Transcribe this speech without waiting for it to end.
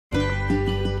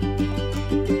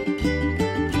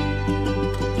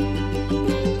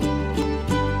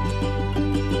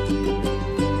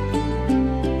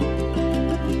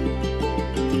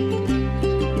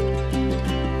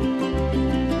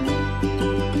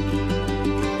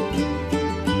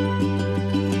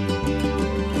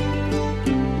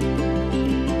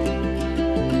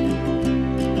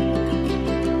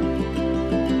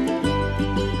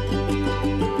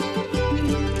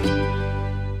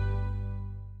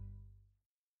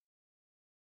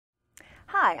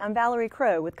Hi, I'm Valerie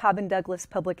Crow with Cobb and Douglas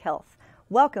Public Health.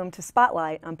 Welcome to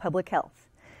Spotlight on Public Health.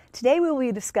 Today we will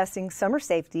be discussing summer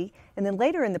safety, and then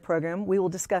later in the program we will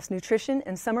discuss nutrition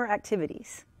and summer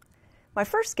activities. My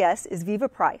first guest is Viva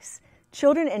Price,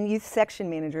 Children and Youth Section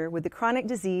Manager with the Chronic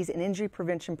Disease and Injury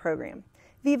Prevention Program.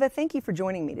 Viva, thank you for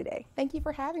joining me today. Thank you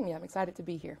for having me. I'm excited to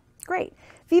be here. Great.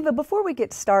 Viva, before we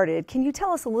get started, can you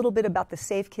tell us a little bit about the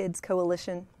Safe Kids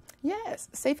Coalition? Yes,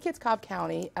 Safe Kids Cobb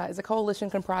County is a coalition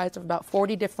comprised of about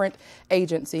 40 different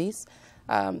agencies.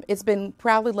 It's been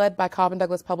proudly led by Cobb and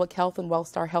Douglas Public Health and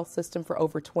Wellstar Health System for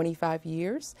over 25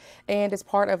 years, and is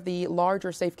part of the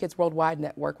larger Safe Kids Worldwide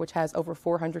network, which has over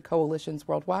 400 coalitions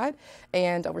worldwide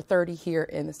and over 30 here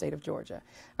in the state of Georgia.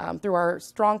 Through our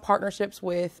strong partnerships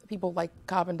with people like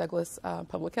Cobb and Douglas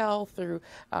Public Health, through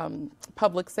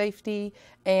public safety,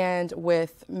 and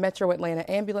with Metro Atlanta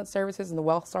Ambulance Services and the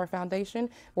Wellstar Foundation,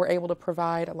 we're able to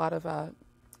provide a lot of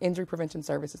injury prevention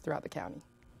services throughout the county.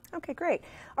 Okay, great.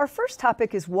 Our first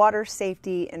topic is water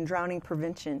safety and drowning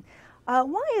prevention.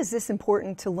 Why is this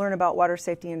important to learn about water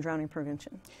safety and drowning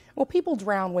prevention? Well, people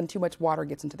drown when too much water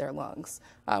gets into their lungs.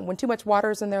 When too much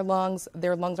water is in their lungs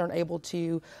aren't able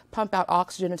to pump out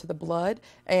oxygen into the blood,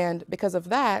 and because of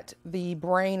that, the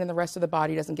brain and the rest of the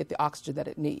body doesn't get the oxygen that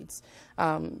it needs.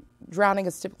 Drowning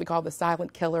is typically called the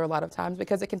silent killer a lot of times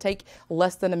because it can take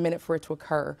less than a minute for it to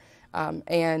occur,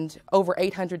 and over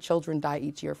 800 children die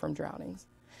each year from drownings.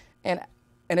 And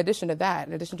in addition to that,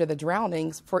 in addition to the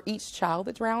drownings, for each child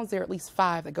that drowns, there are at least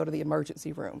 5 that go to the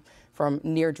emergency room from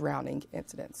near drowning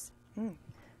incidents.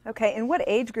 Okay, and what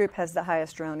age group has the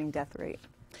highest drowning death rate?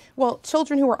 Well,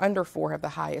 children who are under 4 have the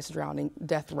highest drowning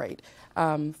death rate.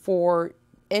 For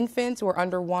infants who are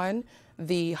under 1,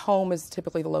 the home is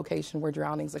typically the location where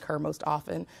drownings occur most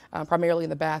often, primarily in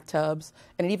the bathtubs,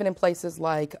 and even in places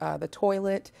like the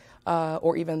toilet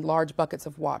or even large buckets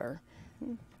of water.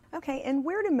 Okay, and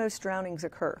where do most drownings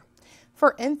occur?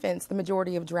 For infants, the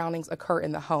majority of drownings occur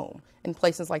in the home, in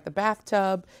places like the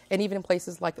bathtub, and even in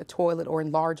places like the toilet or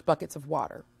in large buckets of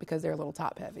water, because they're a little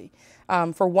top heavy.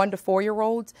 For 1 to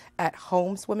 4-year-olds, at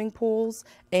home swimming pools,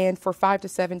 and for 5 to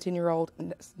 17-year-old,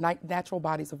 natural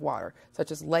bodies of water, such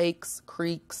as lakes,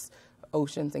 creeks,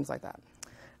 oceans, things like that.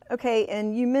 Okay,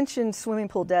 and you mentioned swimming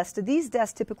pool deaths. Do these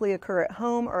deaths typically occur at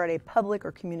home or at a public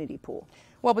or community pool?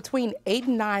 Well, between 8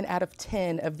 and 9 out of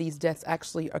 10 of these deaths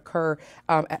actually occur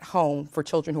at home for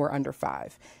children who are under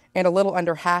 5. And a little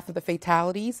under half of the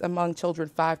fatalities among children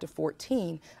 5 to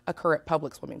 14 occur at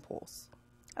public swimming pools.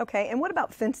 Okay, and what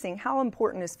about fencing? How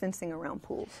important is fencing around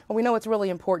pools? Well, we know it's really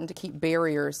important to keep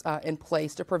barriers in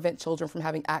place to prevent children from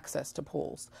having access to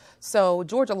pools. So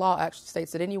Georgia law actually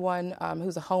states that anyone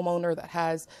who's a homeowner that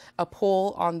has a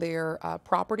pool on their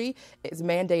property is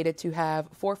mandated to have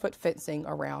 4-foot fencing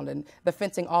around, and the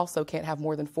fencing also can't have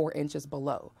more than 4 inches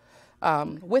below.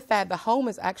 With that, the home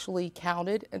is actually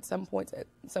counted at some points.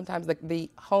 Sometimes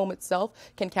the home itself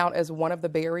can count as one of the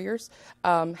barriers.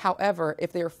 However,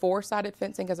 if they're 4-sided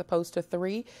fencing as opposed to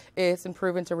 3, it's been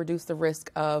proven to reduce the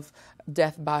risk of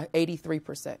death by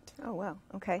 83%. Oh, wow.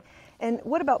 Okay. And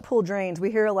what about pool drains? We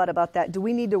hear a lot about that. Do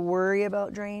we need to worry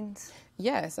about drains?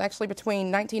 Yes, actually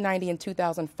between 1990 and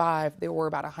 2005, there were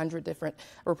about 100 different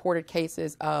reported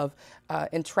cases of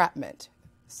entrapment.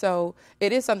 So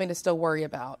it is something to still worry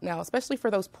about. Now, especially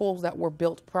for those pools that were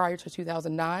built prior to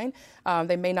 2009,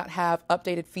 they may not have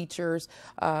updated features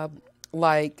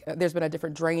like there's been a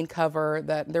different drain cover,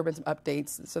 that there have been some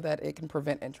updates so that it can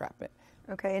prevent entrapment.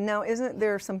 Okay, and now isn't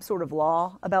there some sort of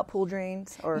law about pool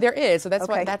drains? Or there is, so that's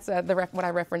okay. why that's when I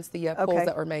referenced the pools okay.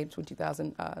 that were made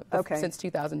between okay. since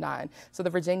 2009. So the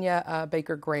Virginia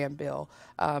Baker-Graham bill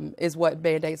is what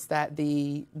mandates that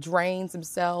the drains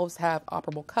themselves have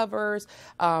operable covers,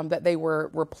 that they were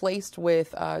replaced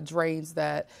with drains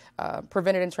that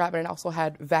prevented entrapment and also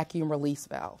had vacuum release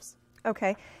valves.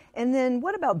 Okay. And then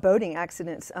what about boating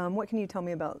accidents? What can you tell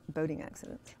me about boating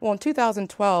accidents? Well, in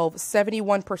 2012,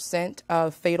 71%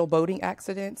 of fatal boating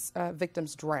accidents,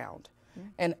 victims drowned.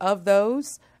 And of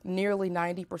those, nearly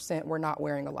 90% were not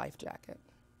wearing a life jacket.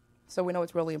 So we know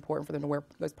it's really important for them to wear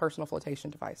those personal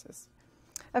flotation devices.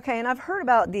 Okay, and I've heard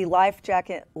about the life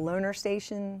jacket loaner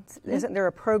stations. Isn't there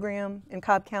a program in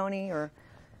Cobb County or?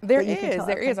 There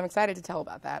is. I'm excited to tell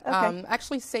about that. Okay.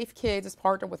 Actually, Safe Kids is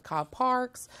partnered with Cobb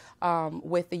Parks,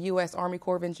 with the U.S. Army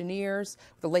Corps of Engineers,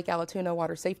 the Lake Allatoona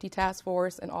Water Safety Task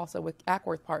Force, and also with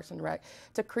Ackworth Parks and Rec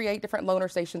to create different loaner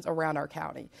stations around our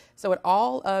county. So at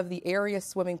all of the area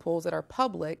swimming pools that are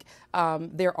public,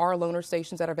 there are loaner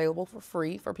stations that are available for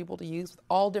free for people to use with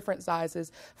all different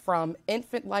sizes, from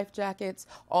infant life jackets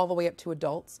all the way up to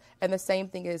adults. And the same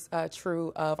thing is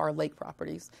true of our lake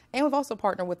properties. And we've also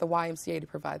partnered with the YMCA to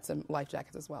provide provide some life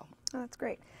jackets as well. Oh, that's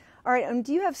great. All right,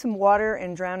 do you have some water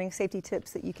and drowning safety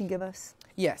tips that you can give us?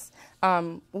 Yes.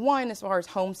 One, as far as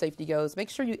home safety goes, make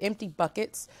sure you empty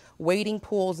buckets, wading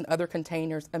pools, and other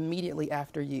containers immediately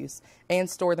after use and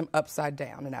store them upside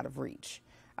down and out of reach.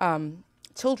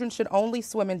 Children should only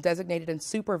swim in designated and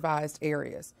supervised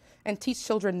areas, and teach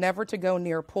children never to go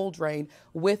near a pool drain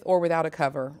with or without a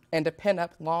cover, and to pin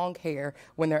up long hair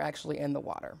when they're actually in the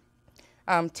water.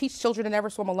 Teach children to never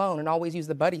swim alone and always use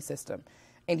the buddy system,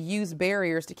 and use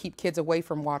barriers to keep kids away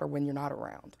from water when you're not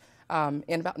around.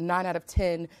 In about 9 out of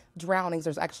 10 drownings,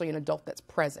 there's actually an adult that's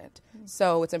present.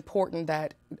 So it's important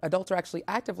that adults are actually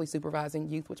actively supervising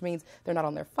youth, which means they're not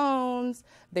on their phones,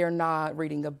 they're not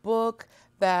reading a book,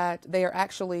 that they are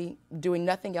actually doing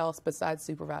nothing else besides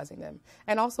supervising them.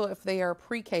 And also, if they are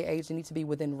pre-K age, they need to be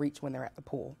within reach when they're at the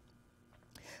pool.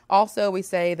 Also, we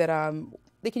say that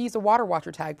they can use a Water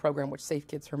Watcher Tag program, which Safe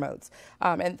Kids promotes.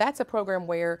 And that's a program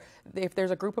where if there's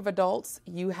a group of adults,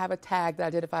 you have a tag that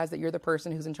identifies that you're the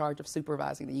person who's in charge of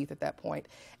supervising the youth at that point,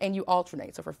 and you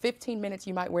alternate. So for 15 minutes,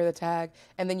 you might wear the tag,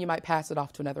 and then you might pass it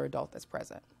off to another adult that's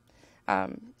present.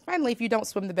 Finally, if you don't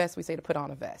swim the best, we say to put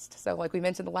on a vest. So like we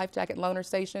mentioned, the life jacket loaner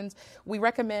stations, we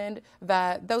recommend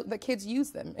that the kids use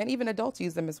them, and even adults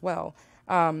use them as well,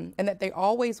 and that they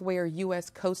always wear U.S.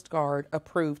 Coast Guard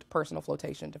approved personal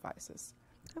flotation devices.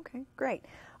 Okay, great.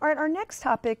 All right, our next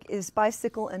topic is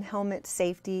bicycle and helmet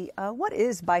safety. What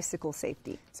is bicycle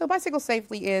safety? So bicycle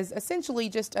safety is essentially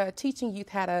just teaching youth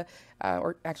how to,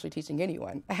 or actually teaching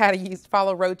anyone, how to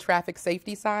follow road traffic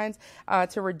safety signs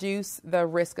to reduce the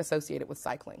risk associated with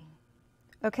cycling.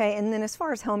 Okay, and then as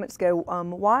far as helmets go,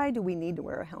 why do we need to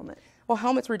wear a helmet? Well,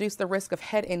 helmets reduce the risk of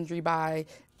head injury by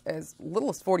as little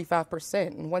as 45%.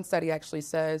 And one study actually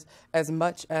says as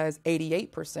much as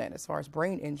 88% as far as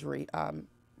brain injury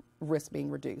risk being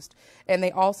reduced. And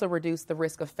they also reduce the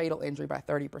risk of fatal injury by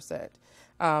 30%.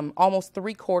 Almost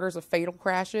 3/4 of fatal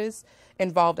crashes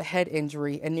involved a head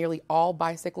injury, and nearly all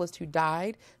bicyclists who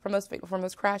died from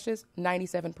those crashes,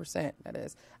 97% that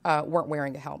is, weren't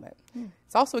wearing a helmet.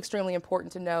 It's also extremely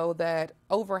important to know that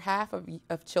over half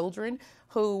of children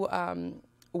who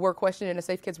were questioned in a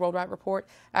Safe Kids Worldwide report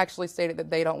actually stated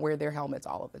that they don't wear their helmets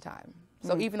all of the time.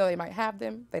 So even though they might have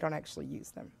them, they don't actually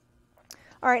use them.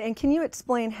 All right, and can you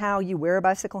explain how you wear a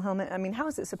bicycle helmet? I mean, how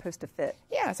is it supposed to fit?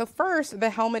 Yeah, so first, the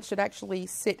helmet should actually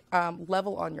sit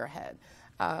level on your head.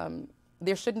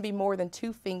 There shouldn't be more than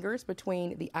 2 fingers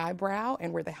between the eyebrow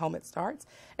and where the helmet starts.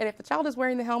 And if the child is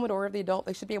wearing the helmet, or if the adult,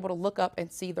 they should be able to look up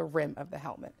and see the rim of the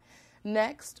helmet.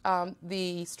 Next,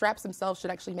 the straps themselves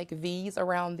should actually make V's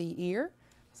around the ear,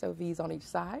 so V's on each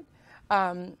side.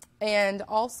 And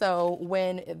also,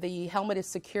 when the helmet is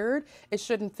secured, it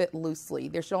shouldn't fit loosely.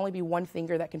 There should only be 1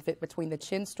 finger that can fit between the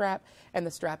chin strap and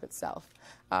the strap itself.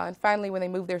 And finally, when they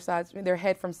move their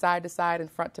head from side to side and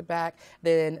front to back,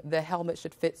 then the helmet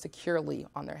should fit securely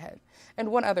on their head. And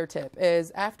one other tip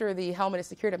is, after the helmet is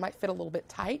secured, it might fit a little bit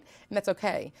tight, and that's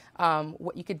okay.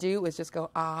 What you could do is just go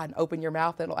and open your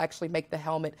mouth, and it'll actually make the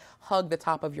helmet hug the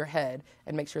top of your head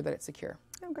and make sure that it's secure.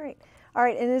 Oh, great. All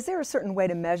right, and is there a certain way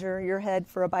to measure your head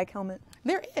for a bike helmet?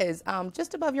 There is.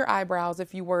 Just above your eyebrows,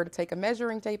 if you were to take a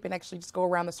measuring tape and actually just go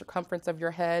around the circumference of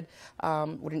your head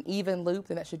with an even loop,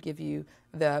 then that should give you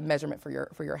the measurement for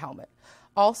your helmet.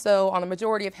 Also, on a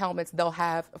majority of helmets, they'll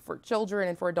have, for children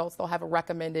and for adults, they'll have a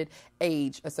recommended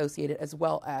age associated as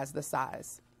well as the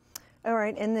size. All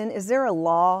right, and then is there a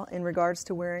law in regards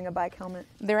to wearing a bike helmet?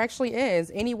 There actually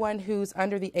is. Anyone who's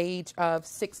under the age of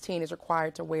 16 is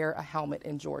required to wear a helmet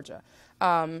in Georgia.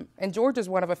 And Georgia is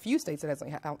one of a few states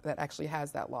that actually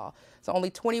has that law. So only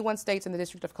 21 states in the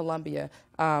District of Columbia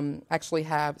actually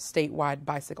have statewide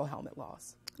bicycle helmet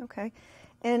laws. Okay.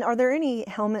 And are there any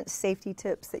helmet safety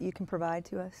tips that you can provide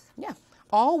to us? Yeah.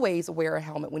 Always wear a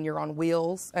helmet when you're on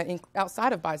wheels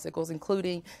outside of bicycles,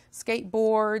 including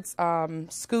skateboards,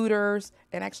 scooters,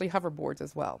 and actually hoverboards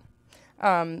as well.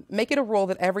 Make it a rule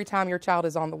that every time your child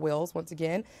is on the wheels, once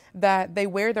again, that they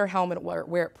wear their helmet,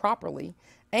 wear it properly,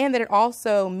 and that it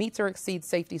also meets or exceeds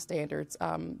safety standards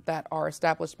that are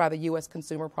established by the U.S.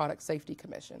 Consumer Product Safety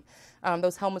Commission.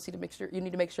 Those helmets you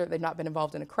need to make sure that they've not been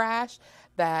involved in a crash,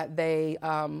 that they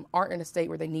aren't in a state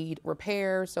where they need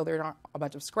repairs, so there aren't a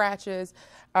bunch of scratches,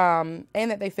 and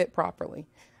that they fit properly.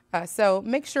 So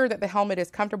make sure that the helmet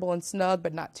is comfortable and snug,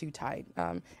 but not too tight.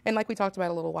 And like we talked about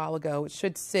a little while ago, it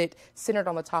should sit centered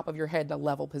on the top of your head in a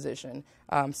level position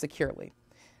securely.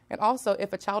 And also,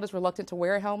 if a child is reluctant to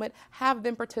wear a helmet, have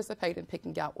them participate in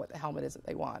picking out what the helmet is that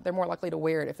they want. They're more likely to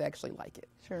wear it if they actually like it.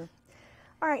 Sure.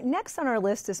 All right, next on our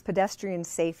list is pedestrian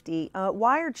safety.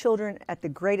 Why are children at the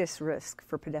greatest risk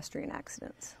for pedestrian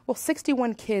accidents? Well,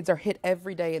 61 kids are hit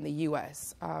every day in the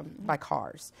U.S. By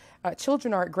cars.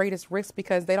 Children are at greatest risk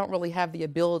because they don't really have the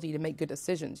ability to make good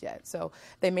decisions yet. So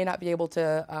they may not be able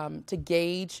to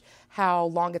gauge how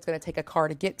long it's going to take a car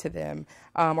to get to them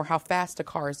or how fast a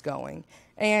car is going.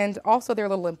 And also they're a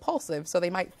little impulsive, so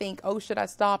they might think, oh, should I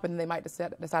stop? And they might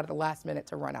decide at the last minute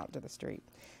to run out into the street.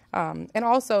 And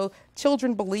also,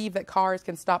 children believe that cars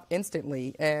can stop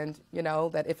instantly, and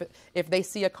that if they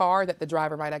see a car, that the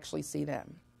driver might actually see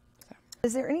them. So.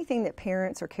 Is there anything that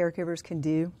parents or caregivers can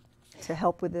do to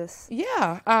help with this?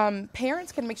 Yeah,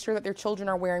 parents can make sure that their children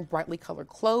are wearing brightly colored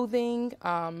clothing,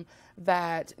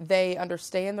 that they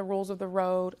understand the rules of the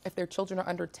road. If their children are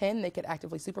under 10, they could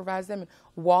actively supervise them and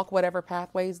walk whatever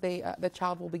pathways the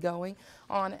child will be going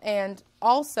on. And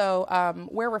also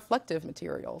wear reflective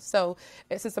materials. So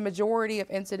since the majority of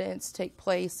incidents take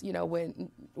place,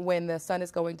 when the sun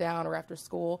is going down or after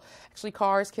school, actually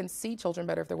cars can see children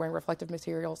better if they're wearing reflective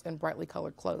materials and brightly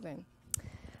colored clothing.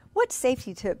 What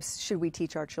safety tips should we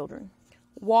teach our children?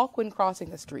 Walk when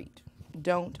crossing the street.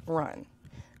 Don't run.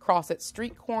 Cross at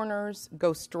street corners.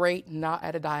 Go straight, not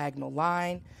at a diagonal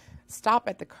line. Stop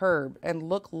at the curb and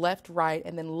look left, right,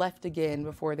 and then left again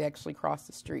before they actually cross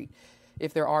the street.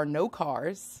 If there are no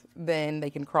cars, then they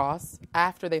can cross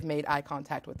after they've made eye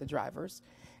contact with the drivers.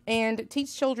 And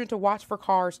teach children to watch for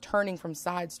cars turning from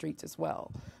side streets as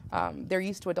well. They're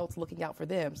used to adults looking out for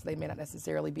them, so they may not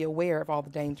necessarily be aware of all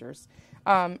the dangers.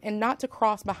 And not to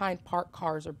cross behind parked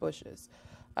cars or bushes.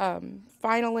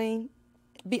 Finally,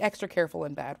 be extra careful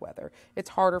in bad weather.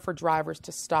 It's harder for drivers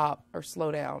to stop or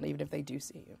slow down even if they do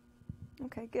see you.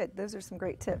 Okay, good. Those are some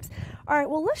great tips. All right,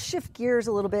 well, let's shift gears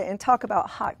a little bit and talk about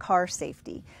hot car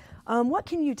safety. What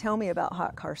can you tell me about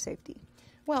hot car safety?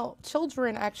 Well,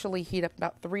 children actually heat up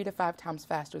about 3 to 5 times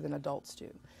faster than adults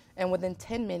do. And within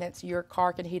 10 minutes, your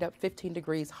car can heat up 15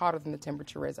 degrees hotter than the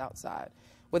temperature is outside.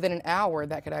 Within an hour,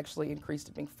 that could actually increase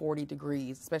to being 40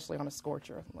 degrees, especially on a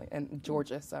scorcher in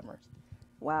Georgia summers.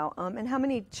 Wow. And how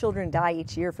many children die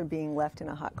each year from being left in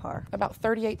a hot car? About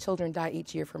 38 children die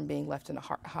each year from being left in a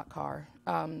hot car.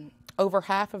 Over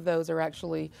half of those are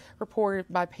actually reported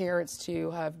by parents to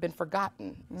have been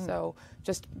forgotten. So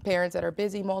just parents that are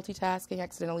busy multitasking,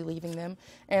 accidentally leaving them,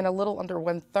 and a little under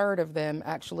 1/3 of them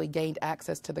actually gained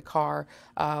access to the car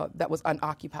that was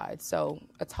unoccupied. So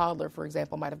a toddler, for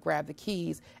example, might have grabbed the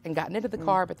keys and gotten into the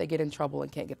car, but they get in trouble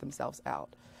and can't get themselves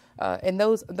out. And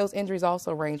those injuries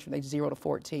also range from age 0 to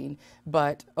 14,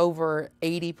 but over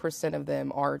 80% of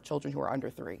them are children who are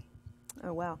under 3.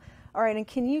 Oh, wow. All right, and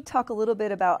can you talk a little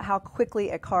bit about how quickly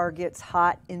a car gets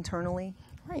hot internally?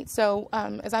 Right, so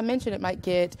as I mentioned, it might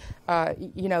get,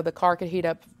 the car could heat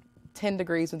up 10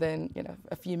 degrees within,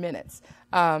 a few minutes,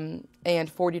 and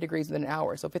 40 degrees within an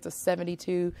hour. So if it's a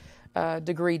 72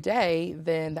 degree day,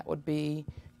 then that would be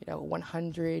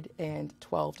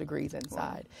 112 degrees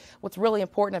inside. Wow. What's really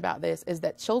important about this is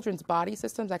that children's body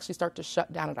systems actually start to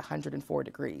shut down at 104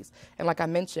 degrees. And like I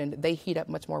mentioned, they heat up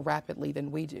much more rapidly than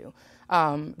we do.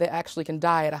 They actually can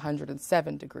die at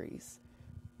 107 degrees.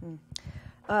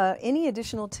 Any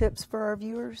additional tips for our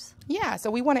viewers? Yeah, so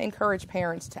we want to encourage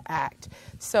parents to act.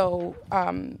 So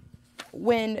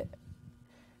when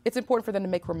it's important for them to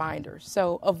make reminders.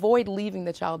 So avoid leaving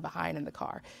the child behind in the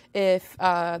car. If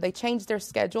they change their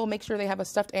schedule, make sure they have a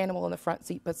stuffed animal in the front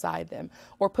seat beside them,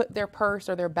 or put their purse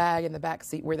or their bag in the back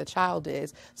seat where the child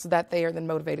is, so that they are then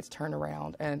motivated to turn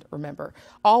around. And remember,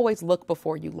 always look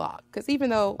before you lock. Because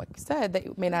even though, like you said, they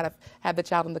may not have had the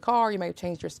child in the car, you may have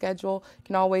changed your schedule, you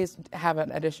can always have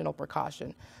an additional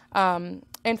precaution.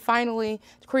 And finally,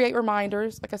 create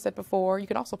reminders. Like I said before, you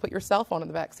can also put your cell phone in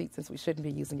the back seat, since we shouldn't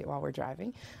be using it while we're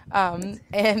driving.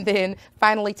 And then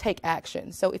finally, take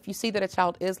action. So if you see that a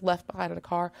child is left behind in a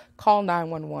car, call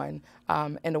 911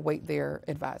 and await their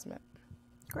advisement.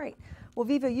 Great. Well,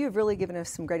 Viva, you've really given us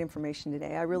some great information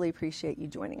today. I really appreciate you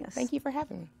joining us. Thank you for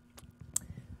having me.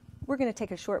 We're going to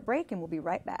take a short break, and we'll be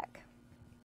right back.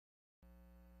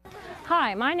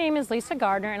 Hi, my name is Lisa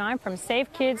Gardner, and I'm from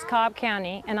Safe Kids Cobb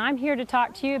County, and I'm here to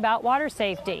talk to you about water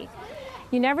safety.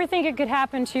 You never think it could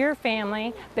happen to your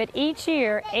family, but each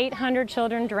year 800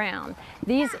 children drown.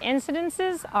 These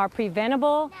incidences are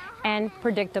preventable and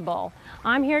predictable.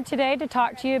 I'm here today to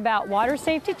talk to you about water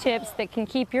safety tips that can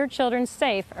keep your children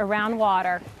safe around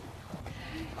water.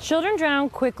 Children drown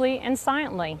quickly and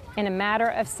silently in a matter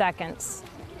of seconds.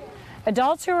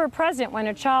 Adults who were present when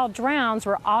a child drowns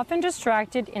were often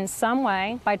distracted in some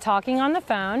way by talking on the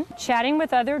phone, chatting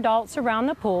with other adults around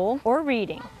the pool, or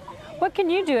reading. What can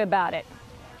you do about it?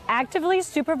 Actively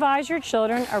supervise your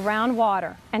children around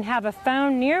water and have a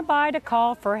phone nearby to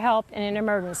call for help in an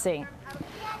emergency.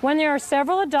 When there are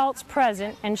several adults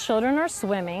present and children are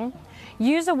swimming,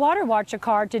 use a Water Watcher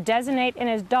card to designate an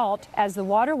adult as the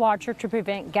Water Watcher to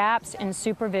prevent gaps in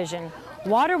supervision.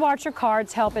 Water Watcher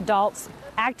cards help adults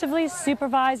actively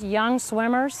supervise young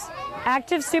swimmers.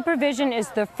 Active supervision is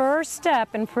the first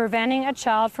step in preventing a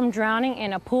child from drowning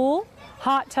in a pool,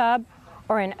 hot tub,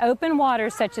 or in open water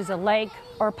such as a lake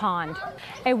or pond.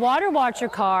 A Water Watcher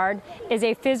card is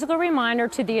a physical reminder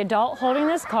to the adult holding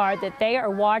this card that they are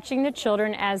watching the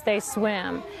children as they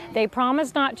swim. They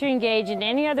promise not to engage in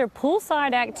any other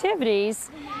poolside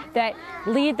activities that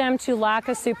lead them to lack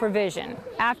of supervision.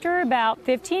 After about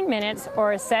 15 minutes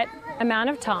or a set amount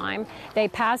of time, they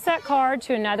pass that card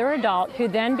to another adult who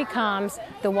then becomes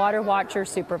the Water Watcher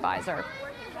supervisor.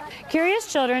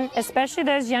 Curious children, especially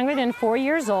those younger than 4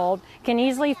 years old, can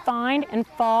easily find and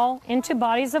fall into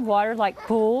bodies of water like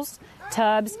pools,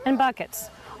 tubs, and buckets.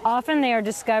 Often they are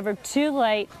discovered too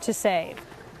late to save.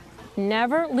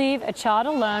 Never leave a child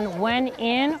alone when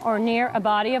in or near a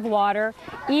body of water,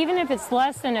 even if it's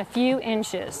less than a few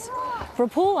inches. For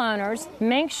pool owners,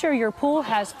 make sure your pool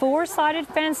has four-sided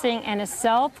fencing and a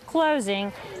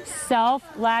self-closing,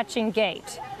 self-latching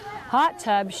gate. Hot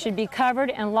tubs should be covered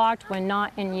and locked when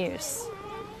not in use.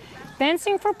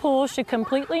 Fencing for pools should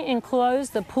completely enclose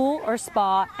the pool or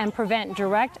spa and prevent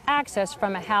direct access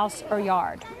from a house or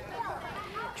yard.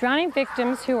 Drowning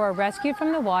victims who are rescued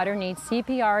from the water need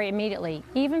CPR immediately,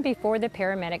 even before the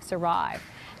paramedics arrive.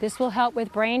 This will help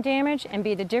with brain damage and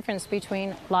be the difference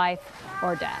between life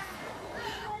or death.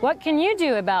 What can you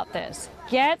do about this?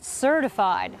 Get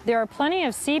certified. There are plenty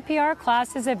of CPR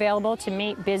classes available to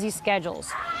meet busy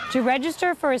schedules. To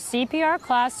register for a CPR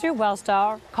class through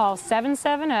WellStar, call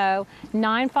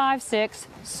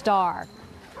 770-956-STAR.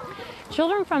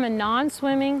 Children from a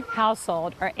non-swimming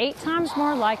household are 8 times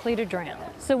more likely to drown.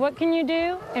 So what can you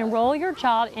do? Enroll your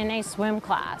child in a swim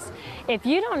class. If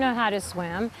you don't know how to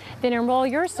swim, then enroll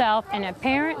yourself in a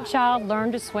Parent-Child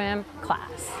Learn to Swim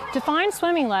class. To find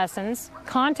swimming lessons,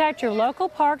 contact your local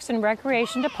Parks and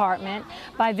Recreation Department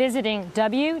by visiting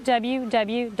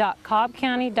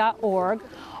www.cobbcounty.org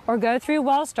or go through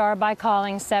WellStar by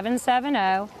calling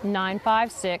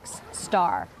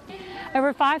 770-956-STAR.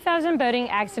 Over 5,000 boating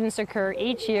accidents occur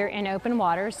each year in open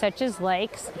water, such as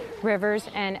lakes, rivers,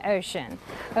 and ocean.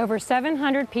 Over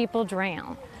 700 people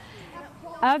drown.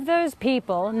 Of those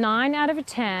people, 9 out of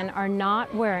 10 are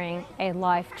not wearing a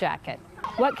life jacket.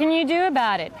 What can you do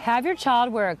about it? Have your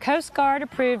child wear a Coast Guard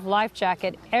approved life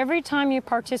jacket every time you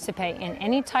participate in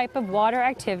any type of water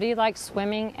activity like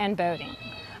swimming and boating.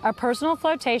 A personal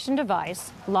flotation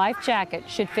device, life jacket,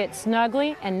 should fit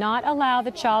snugly and not allow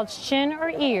the child's chin or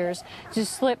ears to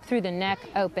slip through the neck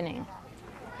opening.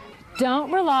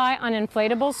 Don't rely on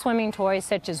inflatable swimming toys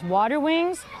such as water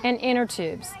wings and inner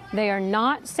tubes. They are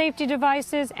not safety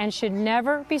devices and should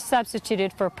never be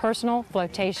substituted for personal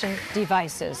flotation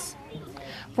devices.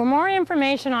 For more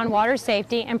information on water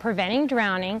safety and preventing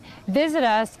drowning, visit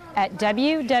us at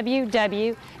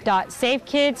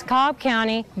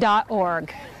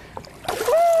www.safekidscobbcounty.org.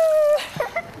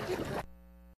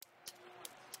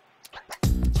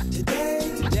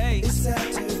 Today is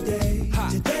Saturday.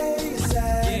 Today is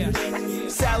Saturday.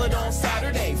 Salad on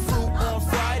Saturday, fruit on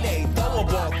Friday, throw a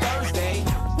ball Thursday.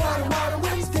 Water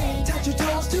Wednesday, touch your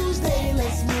toes Tuesday.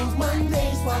 Let's move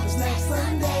Monday, sparkles next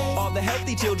Sunday. All the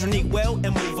healthy children eat well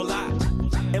and move a lot.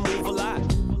 And move a lot.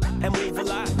 And move a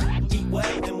lot. Eat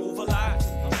well and move a lot.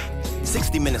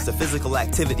 60 minutes of physical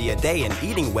activity a day and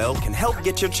eating well can help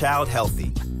get your child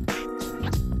healthy.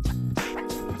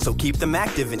 So keep them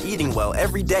active and eating well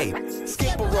every day.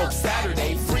 Skip a rope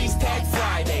Saturday, freeze tag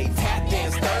Friday, tap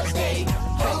dance Thursday.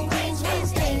 Whole grains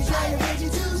Wednesday, try a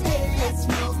veggie Tuesday. Let's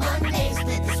move Monday,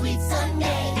 split the sweet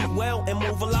Sunday. Eat well and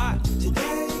move a lot.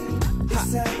 Today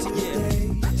is Saturday.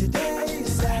 Yeah. Today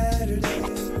is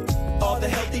Saturday. All the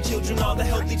healthy children, all the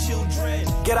healthy children.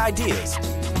 Get ideas.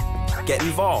 Get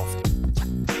involved.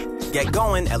 Get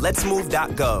going at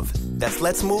letsmove.gov. That's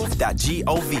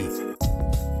letsmove.gov.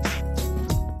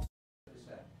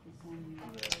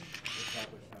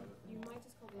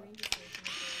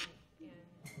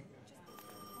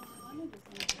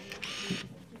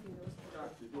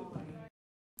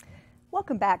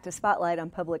 Welcome back to Spotlight on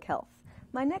Public Health.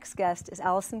 My next guest is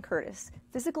Allison Curtis,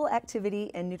 Physical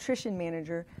Activity and Nutrition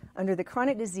Manager under the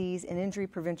Chronic Disease and Injury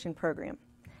Prevention Program.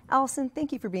 Allison,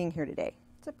 thank you for being here today.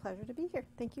 It's a pleasure to be here.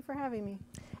 Thank you for having me.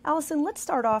 Allison, let's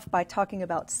start off by talking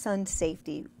about sun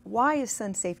safety. Why is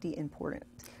sun safety important?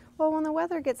 Well, when the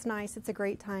weather gets nice, it's a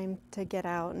great time to get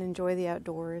out and enjoy the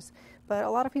outdoors. But a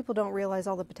lot of people don't realize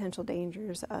all the potential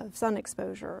dangers of sun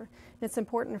exposure. It's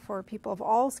important for people of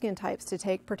all skin types to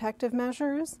take protective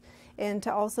measures and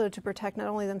to also to protect not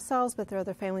only themselves but their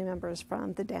other family members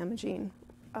from the damaging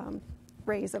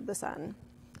rays of the sun.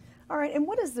 All right, and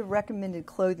what is the recommended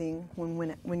clothing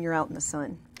when you're out in the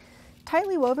sun?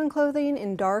 Tightly woven clothing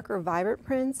in dark or vibrant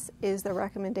prints is the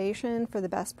recommendation for the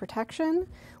best protection.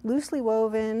 Loosely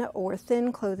woven or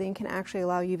thin clothing can actually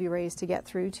allow UV rays to get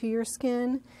through to your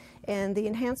skin, and the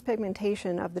enhanced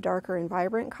pigmentation of the darker and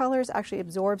vibrant colors actually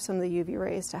absorbs some of the UV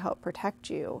rays to help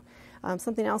protect you.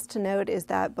 Something else to note is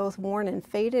that both worn and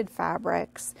faded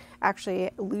fabrics actually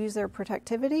lose their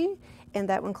protectivity, and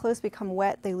that when clothes become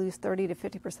wet, they lose 30 to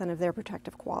 50% of their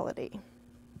protective quality.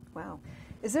 Wow.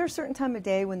 Is there a certain time of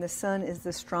day when the sun is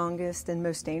the strongest and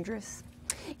most dangerous?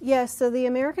 Yes, so the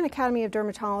American Academy of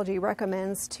Dermatology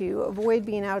recommends to avoid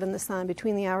being out in the sun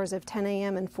between the hours of 10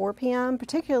 a.m. and 4 p.m.,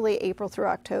 particularly April through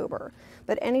October.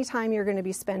 But anytime you're going to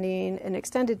be spending an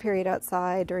extended period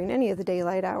outside during any of the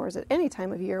daylight hours at any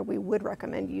time of year, we would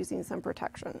recommend using some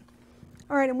protection.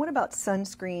 All right, and what about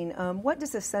sunscreen? What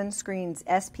does a sunscreen's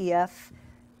SPF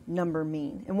number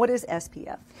mean, and what is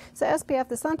SPF? So SPF,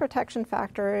 the sun protection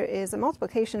factor, is a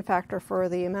multiplication factor for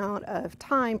the amount of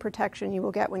time protection you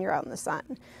will get when you're out in the sun.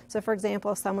 So for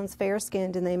example, if someone's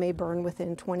fair-skinned and they may burn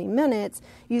within 20 minutes,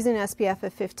 using SPF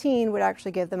of 15 would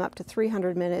actually give them up to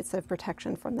 300 minutes of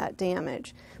protection from that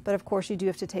damage. But of course, you do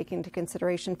have to take into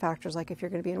consideration factors like if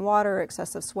you're going to be in water or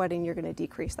excessive sweating, you're going to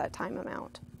decrease that time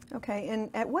amount. Okay, and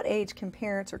at what age can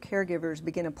parents or caregivers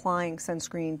begin applying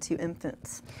sunscreen to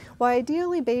infants? Well,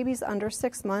 ideally, babies under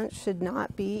 6 months should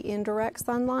not be in direct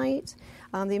sunlight.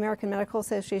 The American Medical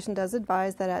Association does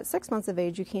advise that at 6 months of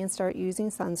age you can start using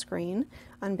sunscreen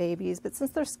on babies, but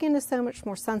since their skin is so much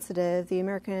more sensitive, the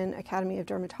American Academy of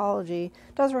Dermatology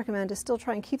does recommend to still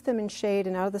try and keep them in shade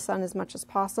and out of the sun as much as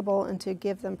possible, and to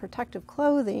give them protective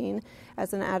clothing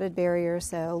as an added barrier,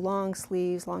 so long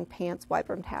sleeves, long pants,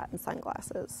 wide-brimmed hat, and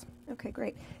sunglasses. Okay,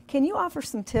 great. Can you offer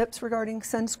some tips regarding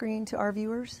sunscreen to our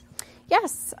viewers?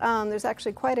 Yes, there's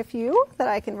actually quite a few that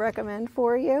I can recommend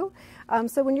for you.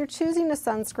 So when you're choosing a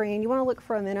sunscreen, you want to look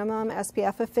for a minimum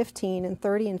SPF of 15, and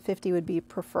 30 and 50 would be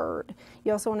preferred.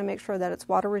 You also want to make sure that it's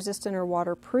water resistant or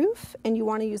waterproof, and you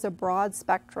want to use a broad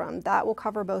spectrum. That will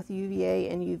cover both UVA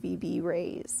and UVB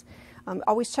rays.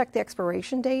 Always check the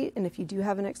expiration date, and if you do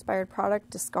have an expired product,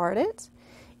 discard it.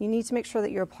 You need to make sure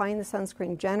that you're applying the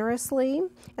sunscreen generously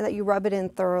and that you rub it in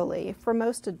thoroughly. For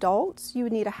most adults, you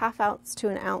would need a ½ ounce to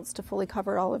an ounce to fully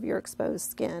cover all of your exposed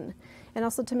skin. And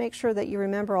also to make sure that you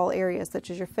remember all areas such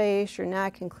as your face, your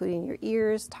neck, including your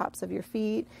ears, tops of your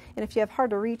feet, and if you have hard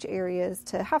to reach areas,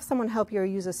 to have someone help you or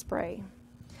use a spray.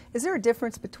 Is there a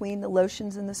difference between the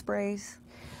lotions and the sprays?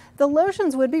 The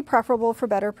lotions would be preferable for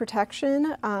better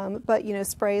protection, but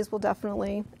sprays will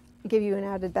definitely give you an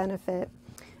added benefit.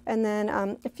 And then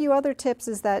a few other tips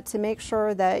is that to make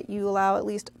sure that you allow at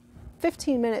least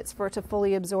 15 minutes for it to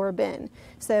fully absorb in.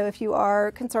 So if you are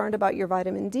concerned about your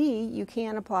vitamin D, you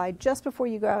can apply just before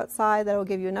you go outside. That will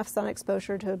give you enough sun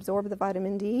exposure to absorb the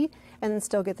vitamin D and then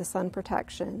still get the sun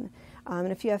protection.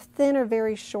 And if you have thin or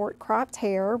very short cropped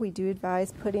hair, we do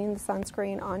advise putting the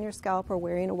sunscreen on your scalp or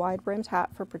wearing a wide-brimmed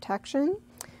hat for protection.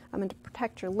 And to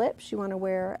protect your lips, you want to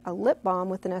wear a lip balm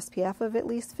with an SPF of at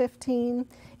least 15,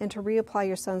 and to reapply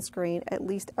your sunscreen at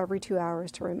least every 2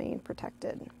 hours to remain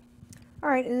protected. All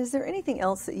right, and is there anything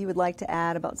else that you would like to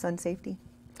add about sun safety?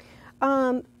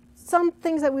 Some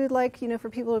things that we would like, for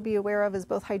people to be aware of is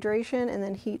both hydration and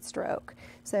then heat stroke.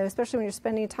 So especially when you're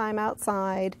spending time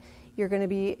outside, you're going to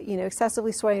be,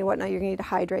 excessively sweating and whatnot, you're going to need to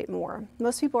hydrate more.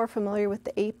 Most people are familiar with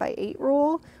the 8x8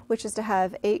 rule, which is to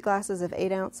have 8 glasses of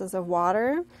 8 ounces of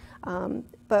water.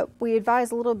 But we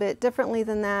advise a little bit differently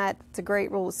than that. It's a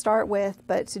great rule to start with,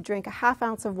 but to drink a ½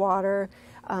 ounce of water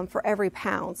for every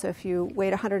pound. So if you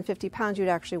weighed 150 pounds, you'd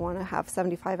actually want to have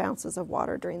 75 ounces of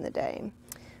water during the day.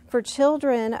 For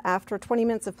children, after 20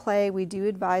 minutes of play, we do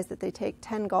advise that they take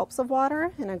 10 gulps of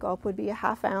water, and a gulp would be a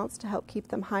 ½ ounce to help keep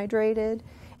them hydrated.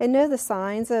 And know the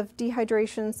signs of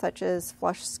dehydration, such as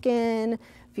flushed skin,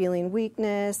 feeling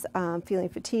weakness, feeling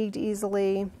fatigued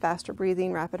easily, faster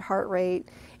breathing, rapid heart rate,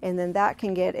 and then that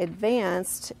can get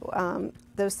advanced.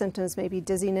 Those symptoms may be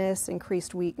dizziness,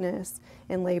 increased weakness,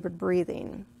 and labored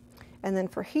breathing. And then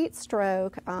for heat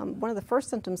stroke, one of the first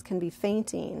symptoms can be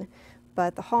fainting,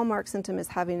 but the hallmark symptom is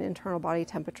having an internal body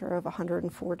temperature of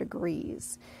 104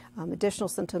 degrees. Additional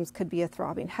symptoms could be a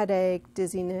throbbing headache,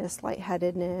 dizziness,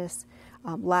 lightheadedness,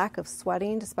 lack of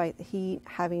sweating despite the heat,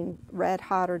 having red,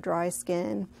 hot, or dry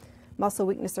skin, muscle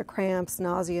weakness or cramps,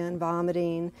 nausea and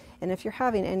vomiting. And if you're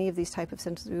having any of these type of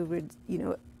symptoms, we would,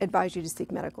 advise you to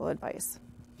seek medical advice.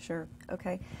 Sure.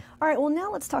 Okay. All right. Well,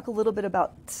 now let's talk a little bit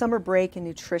about summer break and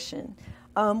nutrition.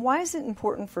 Why is it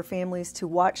important for families to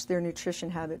watch their nutrition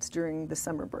habits during the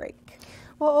summer break?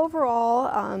 Well,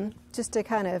 overall, just to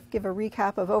kind of give a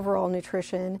recap of overall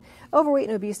nutrition, overweight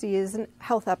and obesity is a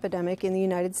health epidemic in the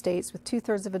United States, with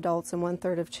 2/3 of adults and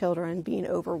 1/3 of children being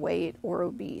overweight or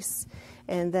obese.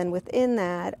 And then within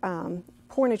that,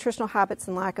 poor nutritional habits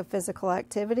and lack of physical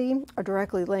activity are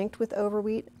directly linked with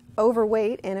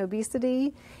overweight and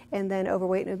obesity. And then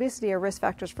overweight and obesity are risk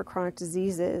factors for chronic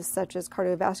diseases such as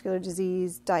cardiovascular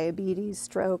disease, diabetes,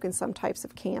 stroke, and some types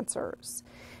of cancers.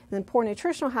 And then poor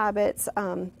nutritional habits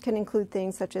can include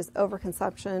things such as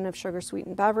overconsumption of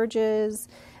sugar-sweetened beverages,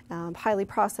 highly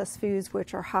processed foods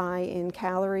which are high in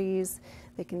calories.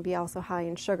 They can be also high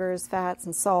in sugars, fats,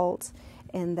 and salt.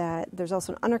 And that there's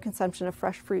also an underconsumption of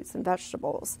fresh fruits and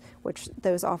vegetables, which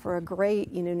those offer a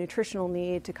great, nutritional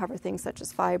need to cover things such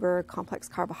as fiber, complex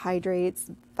carbohydrates,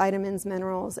 vitamins,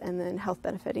 minerals, and then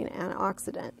health-benefiting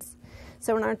antioxidants.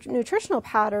 So our nutritional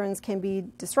patterns can be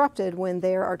disrupted when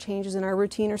there are changes in our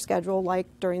routine or schedule, like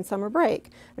during summer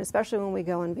break, and especially when we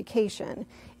go on vacation.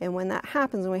 And when that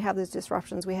happens, when we have those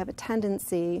disruptions, we have a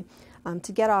tendency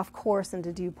to get off course and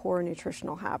to do poor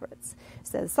nutritional habits.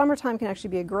 So the summertime can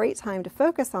actually be a great time to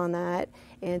focus on that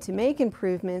and to make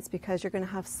improvements, because you're going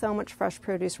to have so much fresh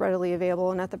produce readily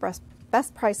available and at the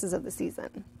best prices of the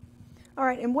season. All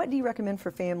right, and what do you recommend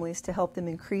for families to help them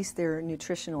increase their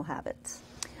nutritional habits?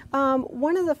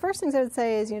 One of the first things I would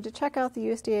say is, to check out the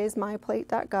USDA's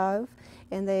myplate.gov,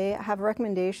 and they have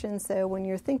recommendations. So when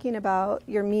you're thinking about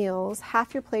your meals,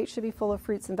 half your plate should be full of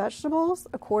fruits and vegetables,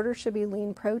 a quarter should be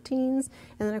lean proteins,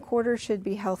 and then a quarter should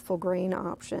be healthful grain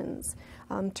options.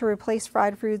 To replace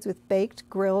fried foods with baked,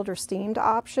 grilled, or steamed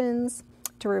options.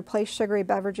 To replace sugary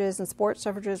beverages and sports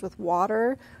beverages with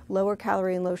water, lower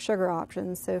calorie and low sugar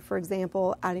options. So for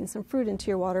example, adding some fruit into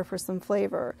your water for some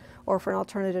flavor, or for an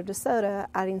alternative to soda,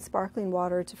 adding sparkling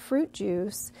water to fruit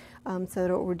juice so that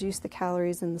it will reduce the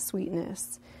calories and the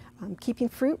sweetness. Keeping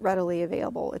fruit readily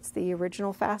available. It's the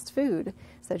original fast food,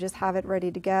 so just have it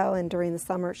ready to go, and during the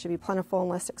summer it should be plentiful and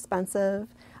less expensive.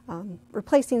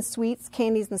 Replacing sweets,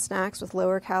 candies, and snacks with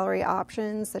lower calorie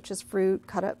options such as fruit,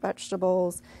 cut up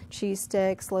vegetables, cheese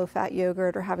sticks, low-fat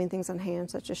yogurt, or having things on hand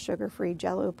such as sugar-free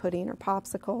Jell-O pudding or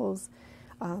popsicles.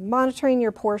 Monitoring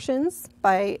your portions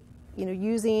by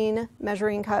using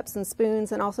measuring cups and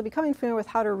spoons, and also becoming familiar with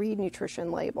how to read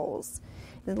nutrition labels.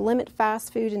 And limit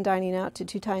fast food and dining out to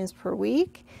 2 times per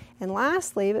week. And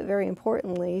lastly, but very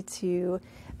importantly, to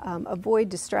avoid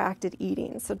distracted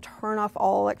eating. So turn off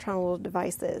all electronic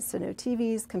devices. So no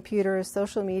TVs, computers,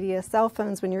 social media, cell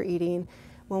phones when you're eating.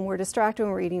 When we're distracted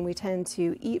when we're eating, we tend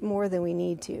to eat more than we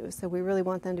need to. So we really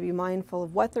want them to be mindful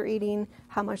of what they're eating,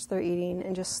 how much they're eating,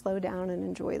 and just slow down and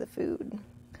enjoy the food.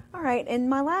 All right, and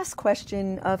my last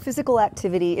question, physical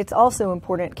activity, it's also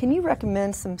important. Can you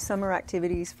recommend some summer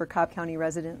activities for Cobb County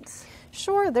residents?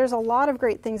 Sure, there's a lot of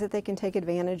great things that they can take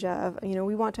advantage of.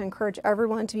 We want to encourage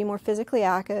everyone to be more physically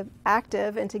active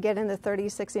and to get in the 30,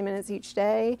 60 minutes each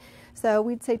day. So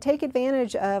we'd say take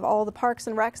advantage of all the parks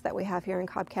and recs that we have here in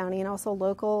Cobb County, and also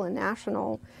local and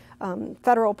national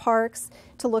federal parks,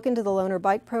 to look into the loaner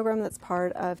bike program that's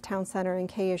part of Town Center and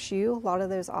KSU. A lot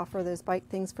of those offer those bike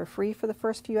things for free for the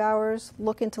first few hours.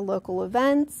 Look into local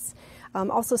events.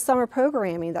 Also summer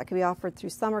programming that can be offered through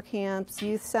summer camps,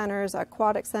 youth centers,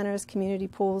 aquatic centers, community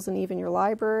pools, and even your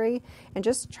library. And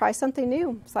just try something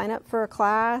new. Sign up for a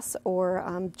class or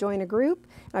join a group.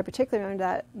 And I particularly learned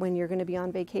that when you're going to be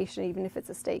on vacation, even if it's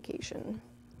a staycation.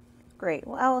 Great.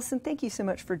 Well, Allison, thank you so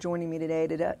much for joining me today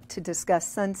to discuss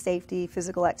sun safety,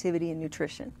 physical activity, and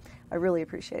nutrition. I really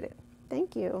appreciate it.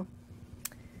 Thank you.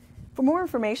 For more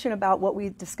information about what we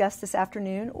discussed this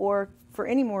afternoon, or for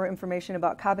any more information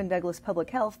about Cobb and Douglas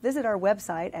Public Health, visit our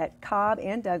website at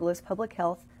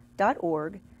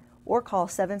cobbanddouglaspublichealth.org or call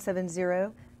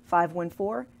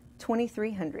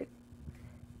 770-514-2300.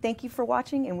 Thank you for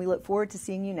watching, and we look forward to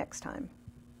seeing you next time.